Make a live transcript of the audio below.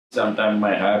Sometimes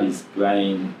my heart is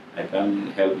crying. I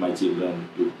can't help my children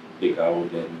to take out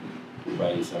and to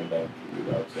buy sometimes food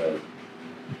outside.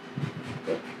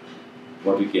 But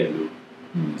what we can do?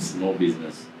 It's no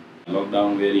business.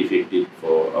 Lockdown very effective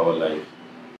for our life.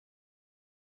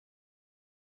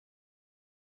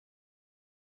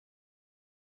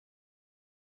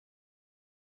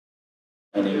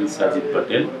 My name is Zainab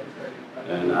Patel,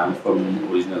 and I'm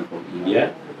original from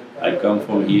India. I come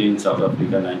from here in South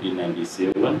Africa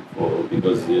 1997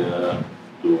 because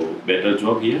to better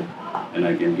job here, and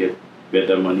I can get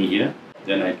better money here.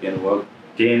 Then I can work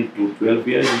 10 to 12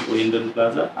 years in Oriental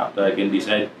Plaza. After I can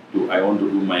decide I want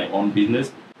to do my own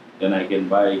business. Then I can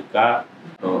buy a car.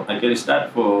 I can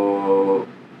start for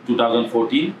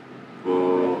 2014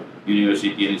 for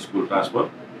university and school transport.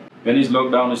 When is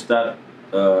lockdown start,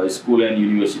 school and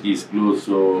university is closed,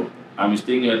 so I'm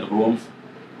staying at home,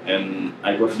 and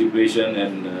I got depression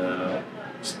and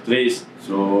stress.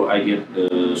 So I get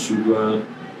sugar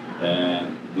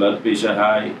and blood pressure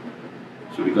high.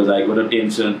 So because I got a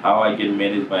tension, how I can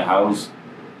manage my house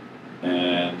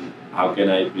and how can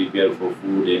I prepare for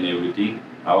food and everything?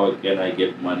 How can I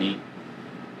get money?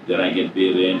 Then I can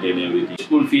pay rent and everything.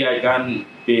 School fee I can't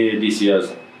pay this year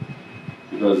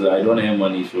because I don't have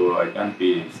money, so I can't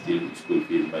pay still school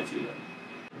fees my children.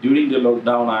 During the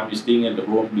lockdown, I'm staying at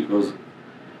home because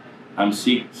I'm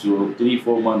sick. So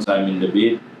 3-4 months I'm in the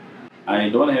bed. I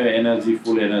don't have energy,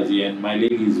 full energy, and my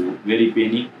leg is very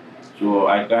painy. So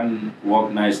I can't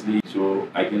walk nicely. So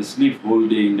I can sleep whole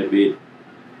day in the bed.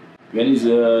 When is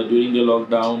during the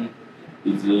lockdown,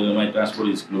 my transport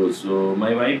is closed. So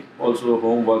my wife also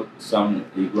homework some.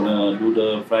 He gonna do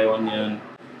the fry onion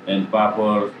and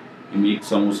papad. He make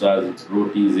samosas,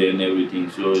 rotis and everything.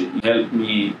 So he helped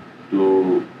me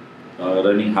to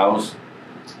running house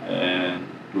and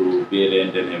to pay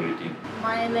rent and everything.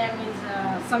 My name is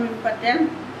Zainab Patel.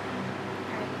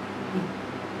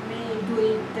 Me do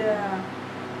it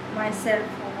myself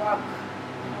for work.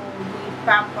 Do it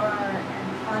papad and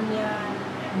onion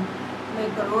and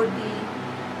make a roti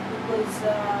because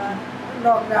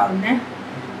lockdown,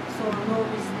 so no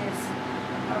business.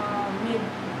 Me,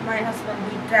 my husband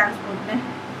do transport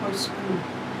for school,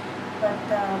 but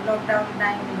lockdown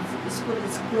time school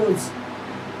is closed,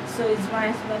 so my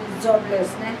husband is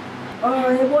jobless.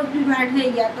 ये बहुत बीमार થઈ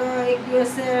ગયા તો એક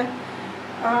દિવસે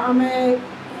અમે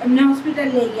એમને હોસ્પિટલ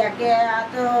લઈ ગયા કે આ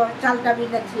તો ચાલતા બી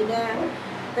નથી ને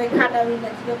કંઈ ખાતા બી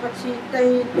નથી તો પછી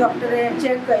તઈ ડૉક્ટરે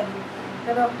ચેક કર્યું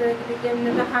તો ડૉક્ટરે કીધું કે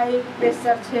એમને તો હાઈ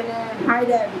પ્રેશર છે ને હાઈ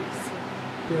ડાયાબિટીસ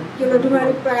કે બધું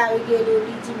મારી ઉપર આવી ગયેલું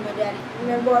હતી જિમ્મેદારી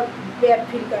મેં બહુ બેડ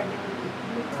ફીલ કરતી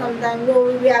હતી સમટાઈમ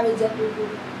લોહી બી આવી જતું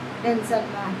હતું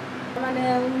ટેન્શનમાં મને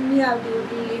ઊંઘ નહીં આવતી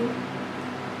હતી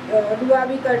दुआ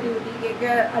भी करती होती कि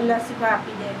अल्लाह शिफा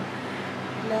आपी दे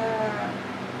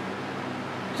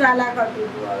चाला करती हूँ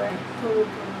हमें थोड़ा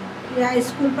थोड़ा यहाँ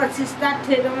स्कूल પછી સ્ટાર્ટ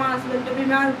થઈ તો મારા હસબન્ડ તો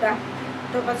બીમાર હતા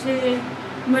તો પછી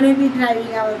મને બી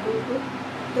ડ્રાઇવિંગ આવડતું હતું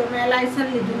તો મેં લાઇસન્સ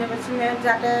લીધું ને પછી મેં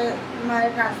જાતે મારે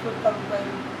ટ્રાન્સપોર્ટ કરવું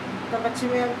પડ્યું તો પછી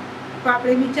મેં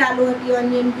પાપડી બી ચાલુ હતી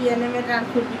ઓનિયન બી અને મેં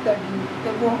ટ્રાન્સપોર્ટ બી કરી દીધું તો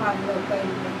બહુ હાર્ડ વર્ક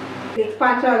કર્યું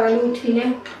 5 વાગે ઉઠીને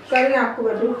કરી નાખું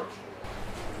બધું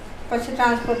પછી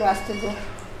ટ્રાન્સપોર્ટ વાસ્તે જો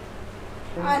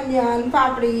ઓનિયન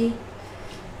પાપડી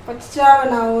પછી ચા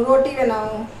બનાવું રોટી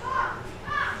બનાવું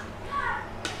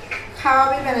ખાવા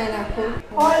બી બનાવી નાખું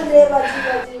ઓલ ડે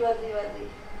બજી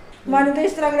મને તો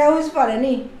ઇસ્ત્રક રહેવું જ પડે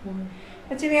નહીં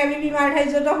પછી મેં બી બીમાર થઈ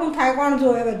જાઉં તો શું થાય કોણ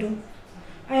જોવે બધું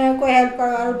અહીંયા કોઈ હેલ્પ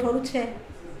કરવાનું થોડું છે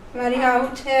મારી હાઉ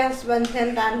છે હસબન્ડ છે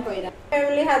ને તાન કોઈ ના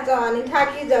ફેમિલી સાચવવાની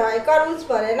થાકી જવાય કરવું જ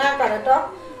પડે ના કરે તો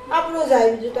આપણું જ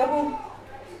આવી બીજું તો હું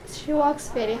She works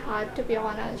very hard, to be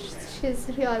honest. She's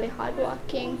really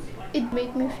hardworking. It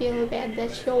made me feel bad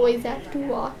that she always has to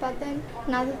work, but then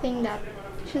another thing that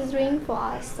she's doing for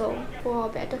us, so for a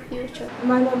better future.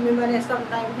 My mom મને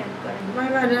sometimes help કરે. My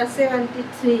mother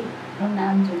 73. મારું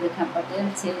નામ ઝાયનબ પટેલ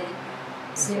છે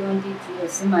 73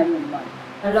 વર્ષની મારી ઉંમર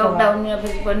લોકડાઉનની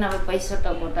પછી પણ હવે પૈસા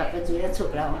ટપોટા આપણે જોઈએ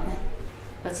છોકરાઓને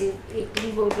પછી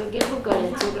એકલી બહુ તો કેટલું કરે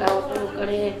છોકરાઓ તો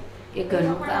કરે કે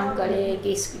ઘરનું કામ કરે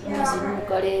કે મશીનનું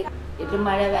કરે એટલે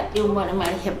મારે આટલી ઉંમરે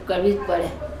મારી હેલ્પ કરવી જ પડે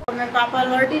મેં પાપડ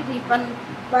વળતી હતી પણ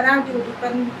બનાવતી હતી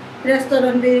પણ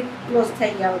રેસ્ટોરન્ટ બી ક્લોઝ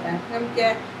થઈ ગયા હતા કેમ કે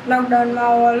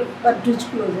લોકડાઉનમાં ઓલ બધું જ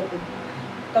ક્લોઝ હતું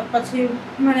તો પછી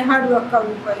મને હાર્ડ વર્ક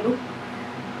કરવું પડ્યું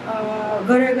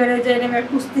ઘરે ઘરે જઈને મેં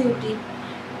પૂછતી હતી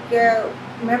કે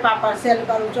મેં પાપડ સેલ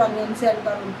કરું છું ઓનિયન સેલ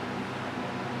કરું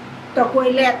તો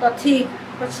કોઈ લે તો ઠીક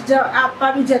પછી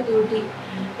આપવા બી જતી હતી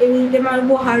એવી રીતે મારું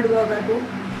બહુ હાર્ડ વર્ક હતું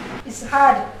it's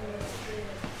hard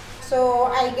so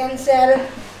I can cell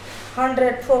 100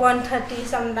 for 130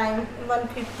 sometime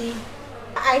 150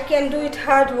 I can do it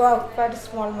hard work but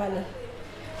small money.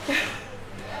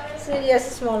 Serious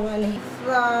small money.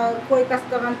 कोई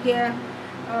कस्टमर के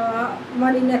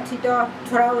मनी नहीं तो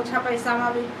थोड़ा ओछा पैसा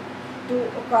में भी तू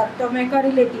कर तो मैं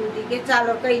करी लेती हूँ कि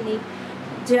चालो कहीं नहीं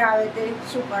जे आवे ते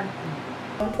सुपर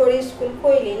थोड़ी स्कूल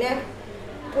कोई ली ने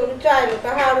थोड़ी चालू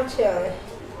का हार छे आवे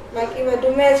बाकी બધું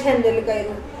મેં જ હેન્ડલ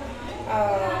કર્યું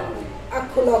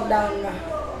આખું લોકડાઉન માં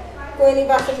કોઈની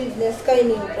પાસે બિઝનેસ કઈ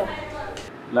નહીં હતો.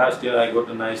 Last year I got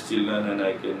a nice children and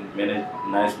I can manage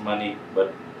nice money, but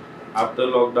after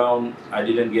lockdown I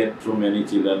didn't get so many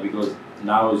children because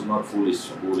now it's not full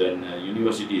school and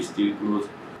university is still closed.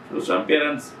 So some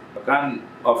parents can't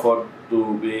afford to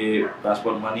pay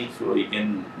passport money, so he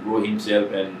can go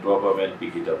himself and drop up and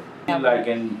pick it up. Still I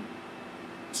can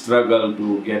struggle to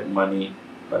get money,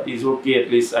 but it's okay, at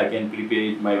least I can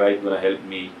prepare it. My wife gonna help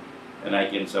me and I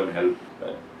can some help.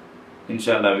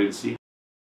 Inshallah we'll see.